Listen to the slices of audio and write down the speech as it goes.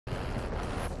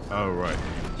Oh, right.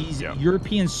 These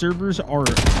European servers are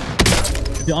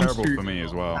terrible for me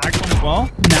as well. Well,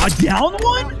 now down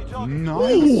one?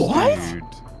 Nice, what? Dude.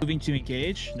 Moving to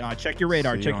engage. No, check your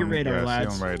radar. Check your radar,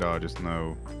 lads. See on radar, just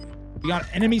know. We got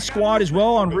enemy squad as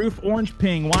well on roof. Orange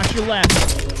ping. Watch your left.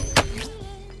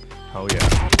 Hell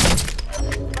yeah.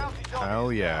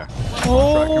 Hell yeah.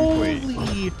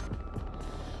 Holy.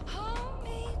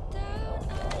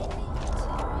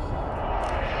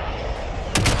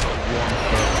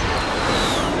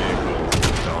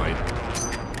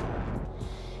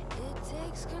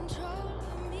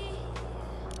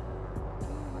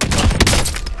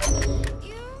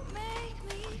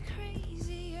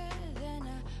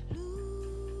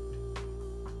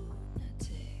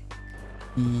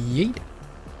 Yeet.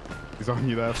 He's on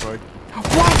you there, Fug.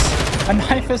 What? A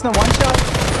knife isn't a one shot?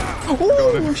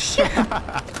 Oh shit!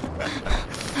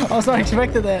 I was not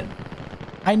expecting that.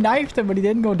 I knifed him, but he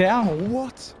didn't go down.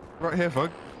 What? Right here, Fug.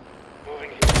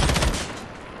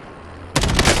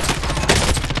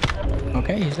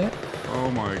 Okay, he's dead. Oh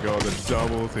my god, the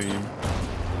double team.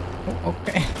 Oh,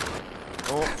 okay.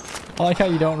 Oh. I like how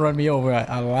you don't run me over.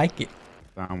 I like it.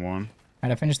 Down one.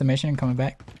 Alright, I finished the mission and coming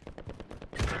back.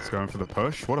 It's going for the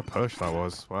push. What a push that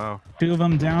was. Wow. 2 of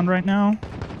them down right now.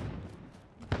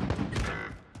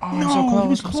 Oh, no, so close. he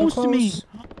was close so to me.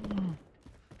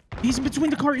 He's in between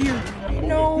the car ear.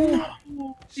 No.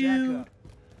 Dude.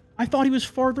 I thought he was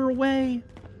farther away.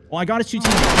 Well, I got his 2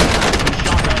 teammates.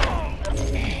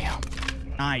 Damn.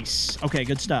 Nice. Okay,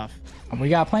 good stuff. We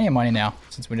got plenty of money now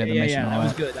since we did the mission. Yeah, that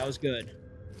was good. That was good.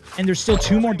 And there's still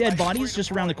 2 more dead bodies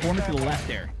just around the corner to the left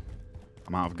there.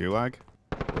 I'm out of gulag.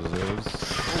 Reserves.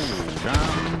 Oh,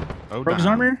 damn. Oh, Broke his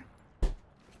armor.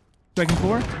 Second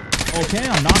floor. Okay,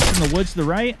 I'm knocked in the woods to the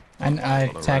right. And I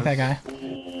attacked that guy.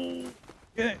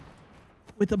 Okay.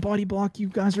 With the body block, you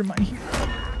guys are my hero.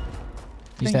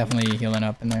 He's definitely healing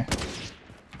up in there.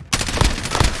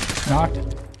 Knocked.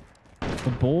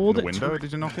 The bold. In the window,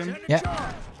 did you knock him? Yeah.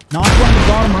 Knocked one in the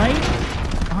bottom right.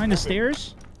 Behind the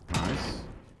stairs. Nice.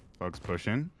 Bug's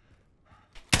pushing.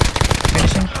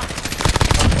 Finishing.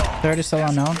 Third is still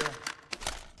unknown.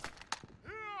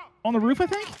 On the roof, I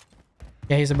think?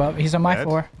 Yeah, he's above. He's on my Dead?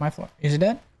 floor. My floor. Is he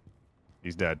dead?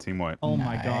 He's dead. Team white. Oh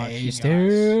my gosh. Nice,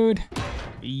 dude.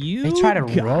 You They try to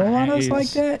roll on us like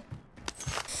that?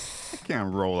 They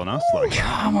can't roll on us like that.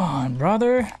 Come on,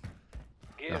 brother.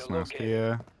 Gas mask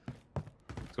here.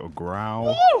 He's got a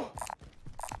growl. Woo!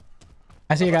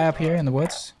 I see a guy up here in the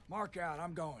woods. Mark out.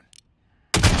 I'm going.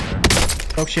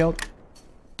 Broke shield.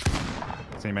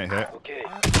 Teammate hit.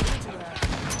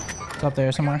 It's up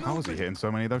there somewhere. How was he hitting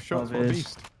so many of those shots? What a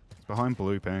beast. It's behind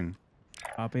blue ping.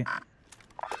 Copy.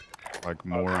 Like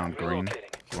more around green if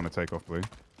you want to take off blue.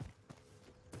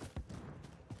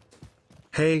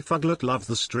 Hey, Fugglet, love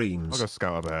the I'll streams. go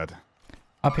scout up ahead.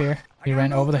 Up here. He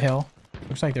ran over the hill.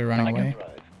 Looks like they're running away.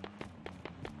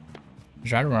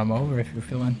 Try to run them over if you're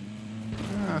feeling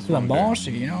Feeling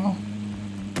bossy, you know?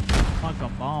 Like a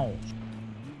balls.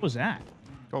 What was that?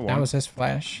 That was his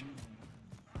flash.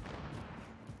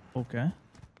 Okay.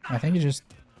 I think he just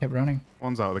kept running.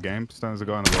 One's out of the game. Stands a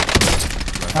guy on the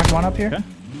road. Knocked one up here. Okay.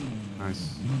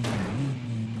 Nice.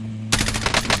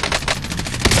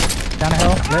 Down a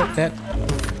hill. Lit, dead.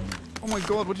 Oh my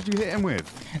god, what did you hit him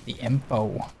with? The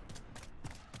info.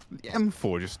 The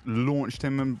M4 just launched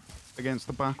him against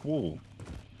the back wall.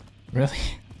 Really?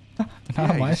 Not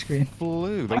on my screen.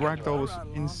 Flew. The ragdoll was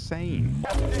insane.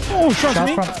 Oh, trust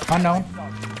me. Front. Unknown.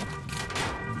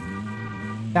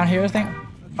 Down here, I think.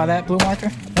 By that blue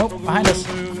marker. Nope, behind us.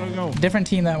 Different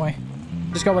team that way.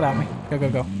 Just go without me. Go, go,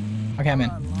 go. Okay, I'm in.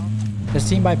 There's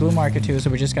team by blue marker too, so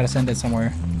we just gotta send it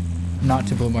somewhere. Not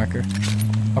to blue marker.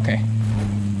 Okay.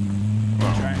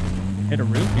 Try hit a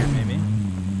roof here, maybe.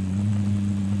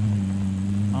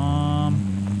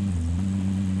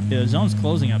 Yeah, the zone's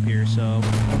closing up here, so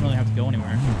I don't really have to go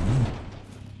anywhere.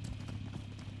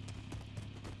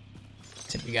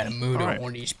 So we gotta move to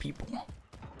all these people.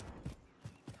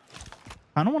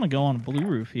 I don't want to go on a blue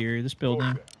roof here, this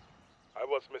building. I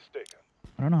was mistaken.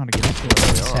 I don't know how to get up to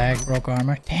it. Sag, broke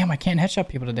armor. Damn, I can't headshot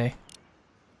people today.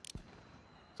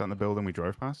 Is that in the building we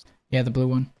drove past? Yeah, the blue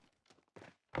one.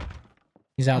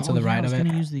 He's out to the right of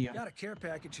it. Got a care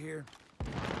package here.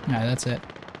 Nah, that's it.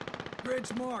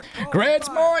 Grid's marked. Grid's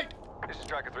marked! This is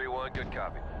Striker 3-1, good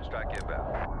copy. Strike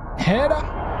inbound. Head up!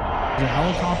 There's a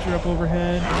helicopter up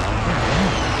overhead.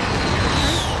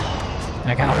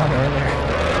 I got one earlier.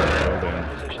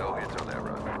 No hits on that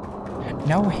run.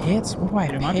 No hits? What do I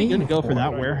It might be good to go for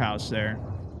that warehouse there.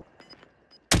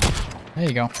 There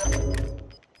you go.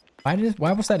 Why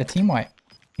was that a team wipe?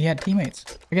 He had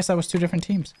teammates. I guess that was 2 different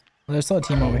teams. Well, there's still a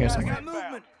team over here somewhere.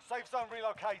 Safe zone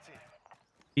relocated.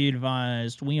 Be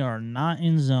advised, we are not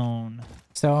in zone.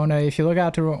 So no, if you look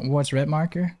out towards red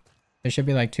marker, there should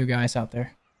be like 2 guys out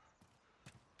there.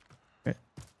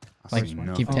 Like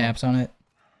keep tabs on it.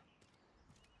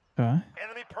 Okay.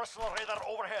 Enemy personal radar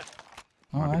overhead.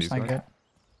 Oh, Might be that's these not guys. good.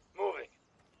 Moving.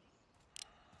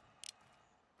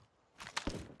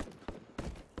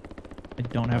 I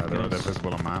don't have They're ghosts.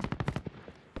 visible on map.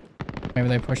 Maybe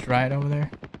they pushed right over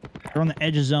there. They're on the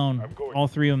edge of zone. All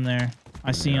 3 of them there.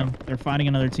 I see them. They're fighting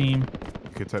another team. You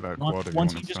could take that One quad if you team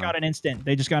wanted just to. got an instant.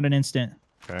 They just got an instant.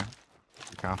 Okay.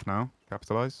 Calf now.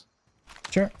 Capitalize.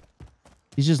 Sure.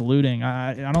 He's just looting.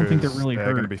 I don't think they're really They're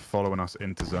going to hurt. be following us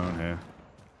into zone here.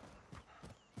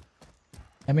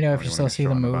 Let me know if Probably you wanna still get see shot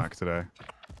them in the move. back today.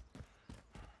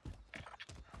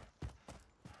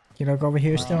 Can you look over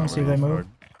here still and see if they move?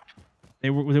 They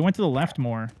went to the left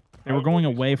more. They were going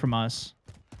away from us.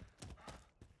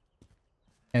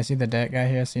 Yeah, I see the dead guy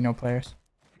here. I see no players.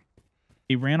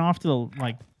 He ran off to the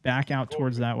like back out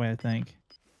towards that way, I think.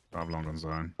 Drive long on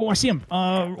zone. Oh, I see him. Yeah,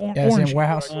 I see Orange. him.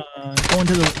 Warehouse. Going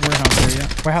to the warehouse area.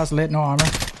 Warehouse lit, no armor.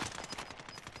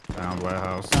 Down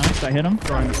warehouse. Nice, I hit him.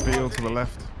 Trying the field to the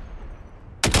left.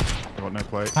 Got no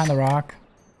plates. Behind the rock.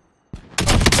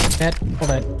 Dead. Full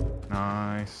dead.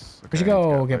 Nice. We should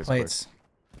Okay, go get plates.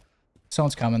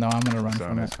 Someone's coming though. I'm gonna run Zone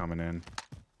from is it. coming in.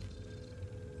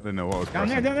 I didn't know what was Down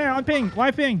pressing. there, on ping.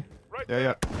 Live ping.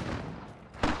 Yeah.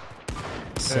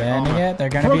 Sending armor. it. They're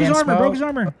gonna Broke be his in armor. Broke his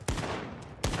smoke. armor.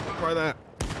 Right there.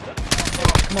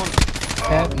 Come on.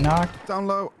 Dead. Knocked. Down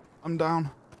low. I'm down.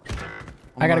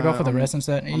 I gotta go for the rest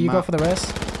instead. You go map. for the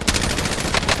rest.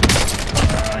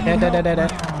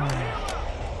 Dead.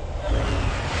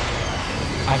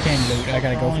 I can't loot. I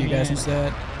gotta go for you guys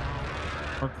instead.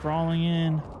 We're crawling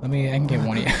in. I can get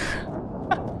one of you.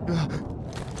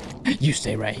 You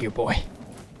stay right here, boy.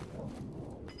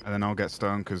 And then I'll get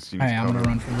stoned because you need Alright, to I'm gonna cover.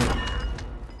 run from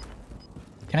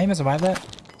it. Can I even survive that?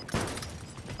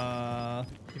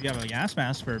 If you have a gas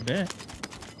mask for a bit.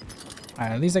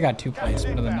 Alright, at least I got 2 plates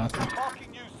better than nothing.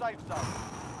 Marking new safe zone.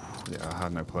 Yeah, I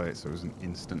had no plates, so it was an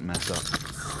instant mess up.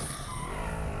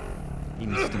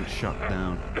 Instant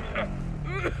shutdown. I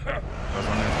was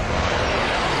on there.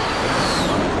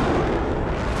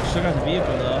 Still got the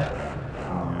vehicle though.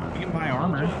 Yeah. We can buy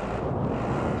armor.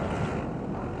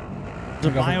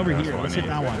 There's a buy over here. Let's hit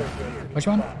that one. Which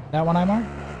one? That one I marked?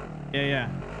 Yeah.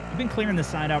 We've been clearing this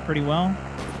side out pretty well.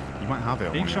 You might have it.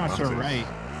 on Big your shots are glasses. right.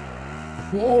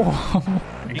 Whoa!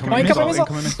 Incoming Incoming missile. missile.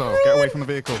 Incoming missile. Get away from the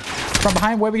vehicle. From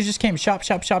behind where we just came. Shop.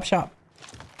 See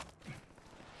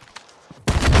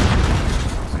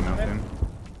nothing.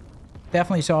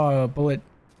 Definitely saw a bullet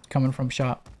coming from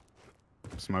shop.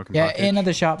 Smoking. Yeah, package. into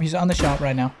the shop. He's on the shop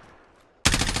right now.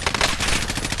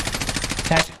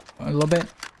 Tagged a little bit.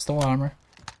 Stole armor.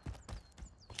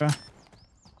 Okay.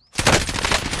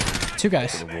 2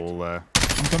 guys. The wall there.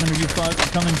 I'm coming to you, Fug. I'm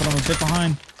coming, but I'm a bit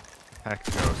behind. Heck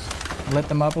goes. Lit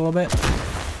them up a little bit.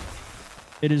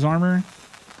 Hit his armor.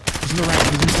 He's to the right.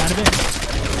 He's inside of it.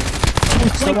 Oh,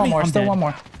 he's Still flanked one me. more. I'm Still dead. one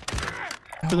more.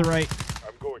 To the right.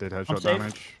 I'm going. Did I'm headshot safe.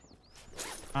 damage.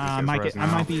 I might get. I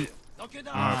might be. To the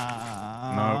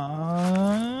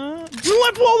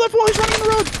left wall. He's running in the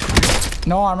road.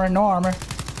 No armor. No armor.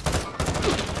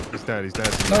 He's dead. He's dead.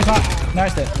 No, he's not. No,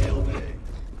 he's dead.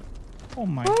 Oh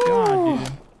my god,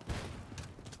 dude.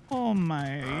 Oh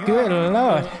my. Good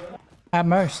lord. Have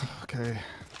mercy. Okay.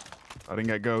 I didn't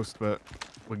get ghost, but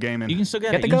we're gaming. You can still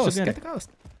get, Get it. the You can ghost. still Get get the it. ghost.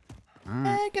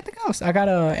 Alright. Get the ghost. I got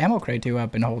a ammo crate too.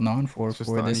 I've been holding on for It's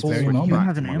just that I this need to very switch moment. back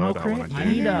have to an my ammo loadout crate? when I I do.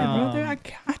 need Yeah, brother, I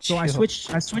got you. So I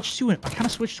switched to it. I kind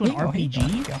of switched to an Here you go,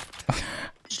 here you RPG. go.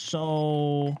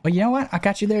 So Well, you know what? I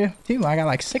got you there too. I got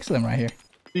like 6 of them right here.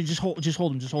 dude, just hold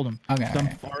him. Okay, I'm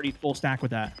okay. already full stack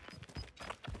with that.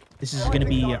 This is gonna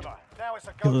be Now it's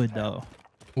a ghost good town. though.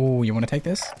 Oh, you want to take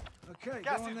this? Okay,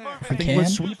 Gas go in is there. moving. We I think can?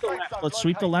 let's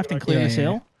sweep the left and clear this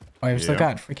hill. Oh, we've still Yeah.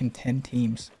 got freaking 10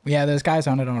 teams. Yeah, there's guys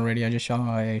on it already. I just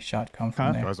saw a shot come from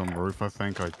Huh? there. Guys on the roof, I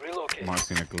think. I Relocate. might have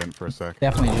seen a glint for a sec.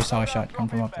 Definitely just saw a shot come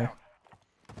from up there.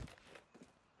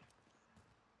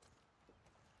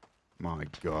 My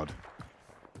god.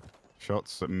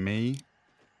 Shots at me.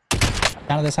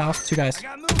 Down to this house. 2 guys.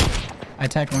 I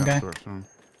tagged one guy. Direction.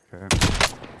 Okay.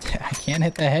 I can't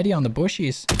hit the heady on the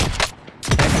bushies.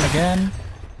 Tag him again.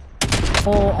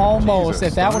 Oh, almost. Jesus,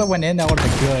 If that son. would have went in, that would have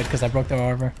been good because I broke the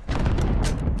armor.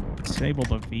 Disable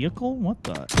the vehicle? What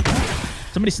the?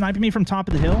 Somebody sniping me from top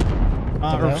of the hill?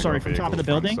 hill? Or sorry, from top of the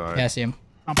Vehicle, building. front side. Yeah, I see him.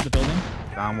 Top of the building.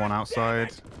 Down one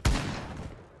outside.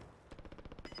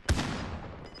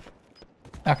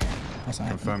 Okay. That's not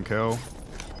Confirm kill.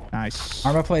 Nice.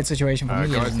 Armor plate situation for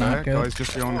me Guys is not there. good. Guys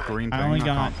just beyond green thing. I only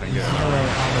got can't ping 0 it.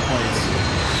 armor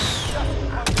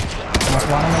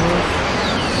one on the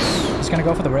roof. He's gonna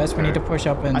go for the rest. We need to push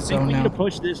up in I think zone we now. need to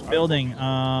push this building,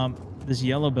 this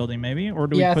yellow building maybe, or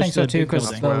do we Yeah, I push think so the too, big 'cause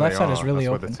building? the Where left they side is are, really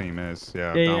that's open. where the team is.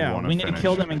 Yeah, Yeah, down yeah. one We and need to finished.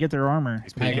 kill them and get their armor.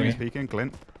 He's I peeking, agree. he's peeking.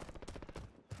 Glint.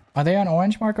 Are they on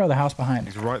orange marker or the house behind?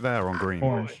 He's right there on green.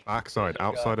 Orange. Backside,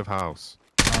 outside of house.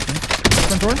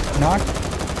 Front door. Knock.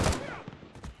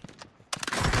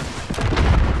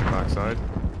 Backside.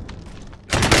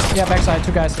 Yeah, backside.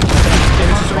 Two guys.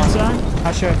 Monster inside.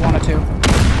 Not sure if one or two.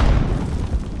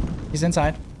 He's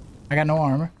inside. I got no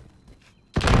armor.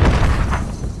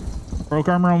 Broke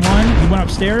armor on one. He went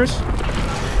upstairs.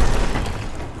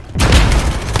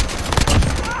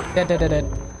 Dead.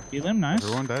 Heal him. Nice.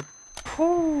 Everyone dead?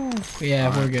 Whew. Yeah,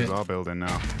 we're Alright, this is good. our building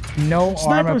now. No armor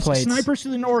Snipers. plates. Snipers to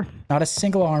the north. Not a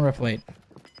single armor plate.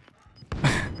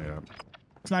 Yeah.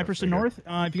 Snipers to That's north.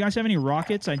 If you guys have any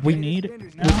rockets, I do We- need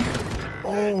now.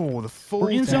 Oh, the full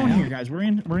We're in zone tank. here, guys. We're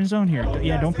in zone here.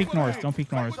 Yeah, don't peek north. Don't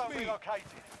peek north. Zone relocated.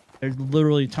 There's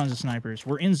literally tons of snipers.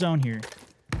 We're in zone here.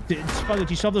 Fugglet,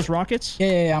 do you still have those rockets?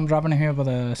 Yeah. I'm dropping him here over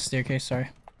the staircase. Sorry.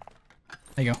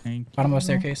 There you go. Thank Bottom you. of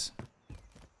staircase.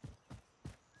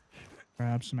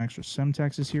 Grab some extra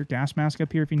Semtexes here. Gas mask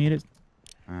up here if you need it.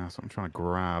 That's what I'm trying to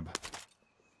grab.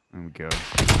 There we go.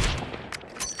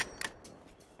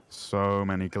 So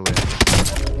many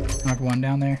glitches. Knock one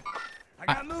down there. I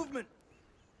got movement.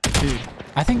 Dude.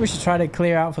 I think we should try to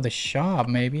clear out for the shop,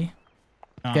 maybe.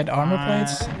 Get armor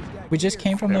plates. We just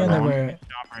came from there and there were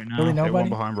Right now. really Hit one nobody.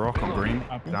 behind rock on green.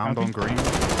 Copy, Downed copy. on green.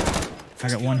 I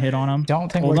got one hit on him.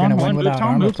 Don't think Hold we're on, gonna hold win on. without Move, Tom,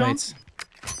 armor move, Tom. plates.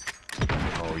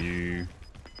 Oh, you.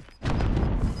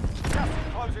 Gas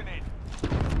is closing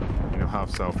in. You'll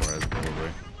have self-res probably.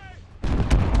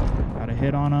 Got a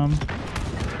hit on him.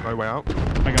 Go way out.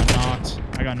 I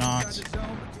got knocked.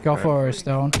 Go for a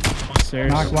stone.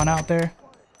 Upstairs. Knock one out there.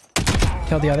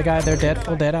 Kill the other guy. They're dead.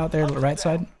 Full dead out there. Right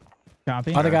side.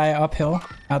 Copy. Other guy uphill.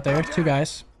 Out there. Two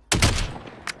guys.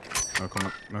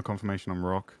 No confirmation on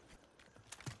rock.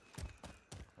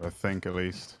 I think at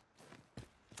least.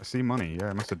 I see money.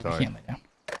 Yeah, it must have I died. can't lay down.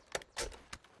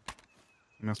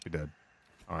 He must be dead.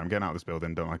 Alright, I'm getting out of this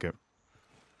building. Don't like it.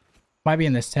 Might be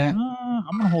in this tent. I'm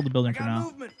gonna hold the building for Got now.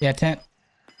 movement. Yeah, tent.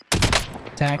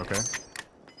 Attack. Okay.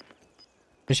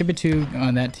 There should be two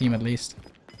on that team at least.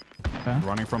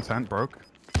 Running from tent, broke.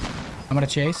 I'm gonna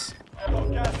chase. Gas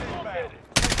inbound. Safe zone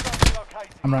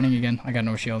relocated. I'm running again. I got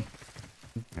no shield.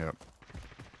 Yep.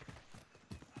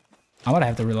 I'm gonna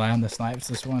have to rely on the snipes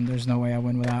this one. There's no way I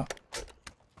win without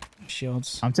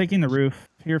shields. I'm taking the roof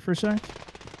here for a sec.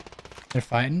 They're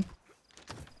fighting.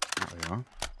 There they are.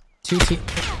 Two team.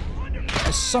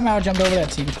 I somehow jumped over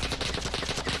that team.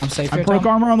 I'm safe I here, broke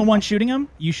Tom. armor on the one shooting him.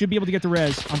 You should be able to get the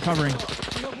res. I'm covering.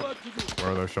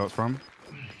 Where are those shots from?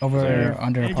 Over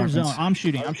under Edge of zone. apartments.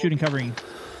 I'm shooting covering.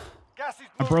 Gas is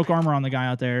I moving. broke armor on the guy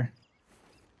out there.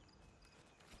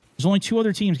 There's only two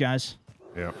other teams, guys.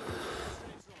 Yep.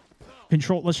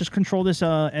 Let's just control this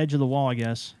edge of the wall, I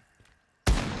guess.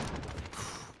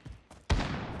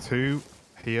 Two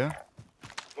here.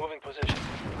 Moving position.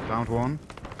 Downed one.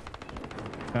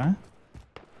 Okay.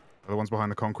 The one's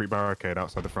behind the concrete barricade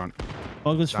outside the front.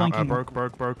 Fugglet's Down, flanking.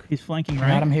 broke. He's flanking, Got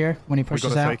right? him here when he We pushes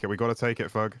gotta out. take it. We gotta take it,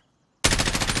 Fug.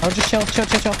 Oh, just chill.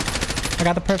 I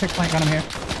got the perfect flank on him here.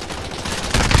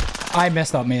 I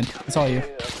messed up, man. It's all you.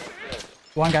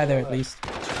 One guy there at least.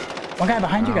 One guy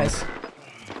behind you guys.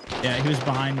 Yeah, he was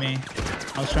behind me.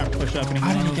 I was trying to push up and he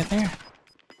How did he moved. get there?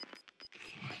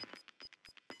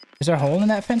 Is there a hole in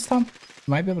that fence, Tom?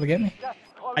 You might be able to get me.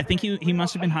 I think he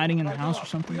must have been hiding in the house or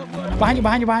something.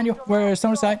 Behind you. Where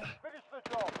Stone side?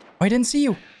 Oh, he didn't see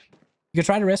you. You could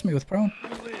try to rest me with prone.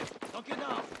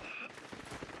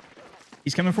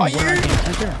 He's coming from where I came.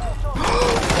 Right there.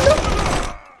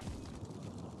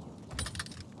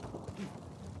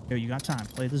 Yo, you got time.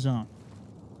 Play the zone.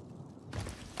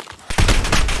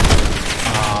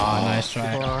 Oh, nice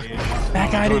try.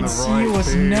 That guy didn't see you.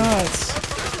 Was too. nuts.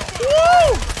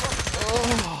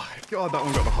 God, that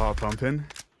one got the heart pumping.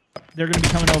 They're gonna be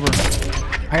coming over.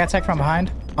 I got tech from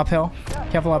behind. Uphill.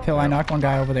 Careful uphill. I knocked one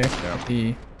guy over there. Yep.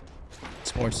 The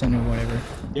sports center or whatever.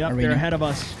 Yep, arena. they're ahead of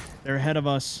us. They're ahead of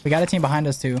us. We got a team behind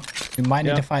us too. We might need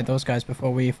Yep. to fight those guys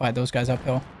before we fight those guys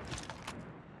uphill.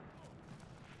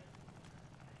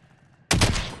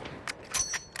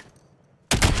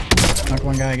 Knock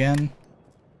one guy again.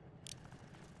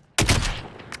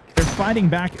 They're fighting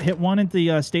back. Hit one at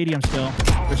the stadium still.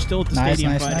 They're still at the Nice,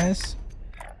 stadium nice, fighting.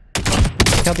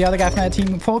 nice. Killed the other guy from that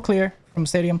team. Full clear from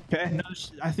stadium. Okay, no,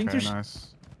 I think Okay, there's...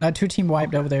 nice. Two team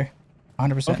wiped over there.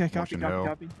 100%. Okay, copy, Watching copy, hill.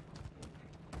 copy.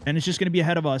 And it's just gonna be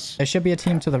ahead of us. There should be a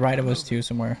team to the right of us too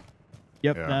somewhere.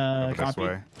 Yep, Yeah, over this copy.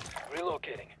 way.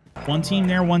 Relocating. One team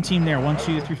there, one team there. 1,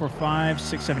 2, 3, 4, 5,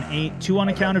 6, 7, 8. 2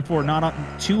 unaccounted for. Not on,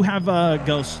 2 have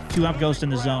ghosts. 2 have ghosts in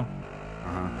the zone.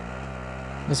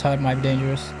 This HUD might be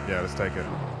dangerous. Yeah, let's take it.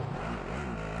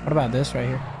 What about this right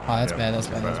here? Oh, that's Yeah, bad. That's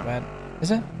bad. better. That's bad.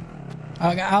 Is it?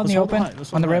 Out in Let's the hold the open hut,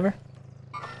 let's on hold the the river.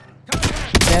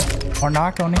 Dead or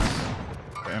knocked only. The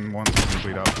M1's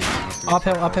complete up.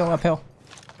 Uphill, uphill, uphill.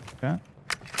 Okay.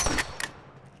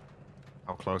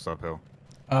 How close uphill?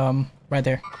 Right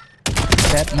there.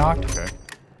 Dead, knocked. Okay.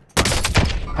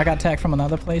 I got tagged from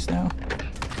another place now.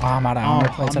 Oh, I'm out of armor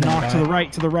plates. I'm I didn't knocked to die.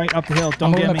 the right, up the hill. I'm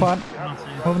Don't moving get the me. quad.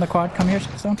 Moving the quad. Come here,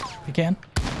 Stone, if you can.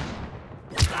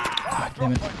 Ah,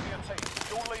 damn it. Point for your team.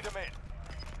 You'll lead them in.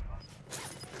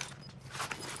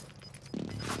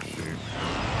 Shoot.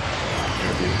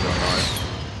 UAV's going right.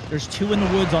 There's 2 in the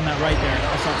woods on that right there.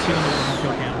 I saw 2 in the woods on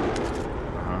kill cam.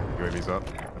 UAV's up.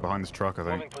 They're behind this truck, I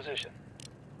think. Moving position.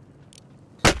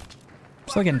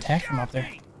 Still getting tagged from up there.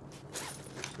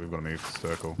 We've got to move the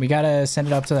circle. We gotta send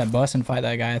it up to that bus and fight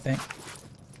that guy, I think.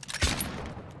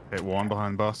 Hit 1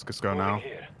 behind bus. Let's go now.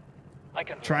 Here. I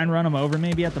can Try and run him over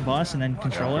maybe at the bus and then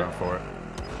control Yeah, it. go for it.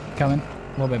 Coming.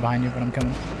 A little bit behind you, but I'm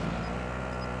coming.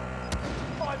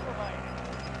 5 remaining.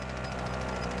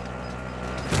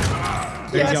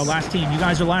 There you go. Last team. You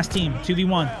guys are last team.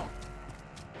 2v1.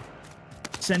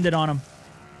 Send it on them.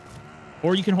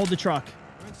 Or you can hold the truck.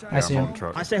 I see I'm him. on the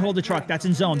truck. I say hold the truck. That's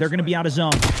in zone. They're going to be out of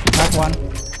zone. Knocked one.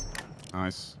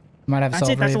 Nice. Might have That's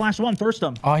it. That's the self-rev. last one. Thirst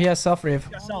them. Oh, he has self-rev.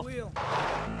 Yourself.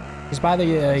 He's by the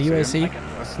UAC.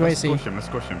 Let's UAC. squish him. Let's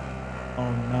squish him.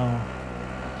 Oh no.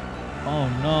 Oh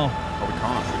no. Oh, we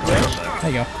can't. We can't go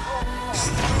There you go. there.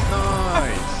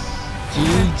 Nice.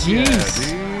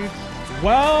 GG's. Yeah, dude.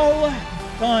 Well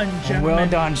done, gentlemen. Well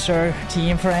done, sir.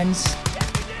 Team friends.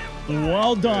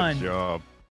 Well done. Good job.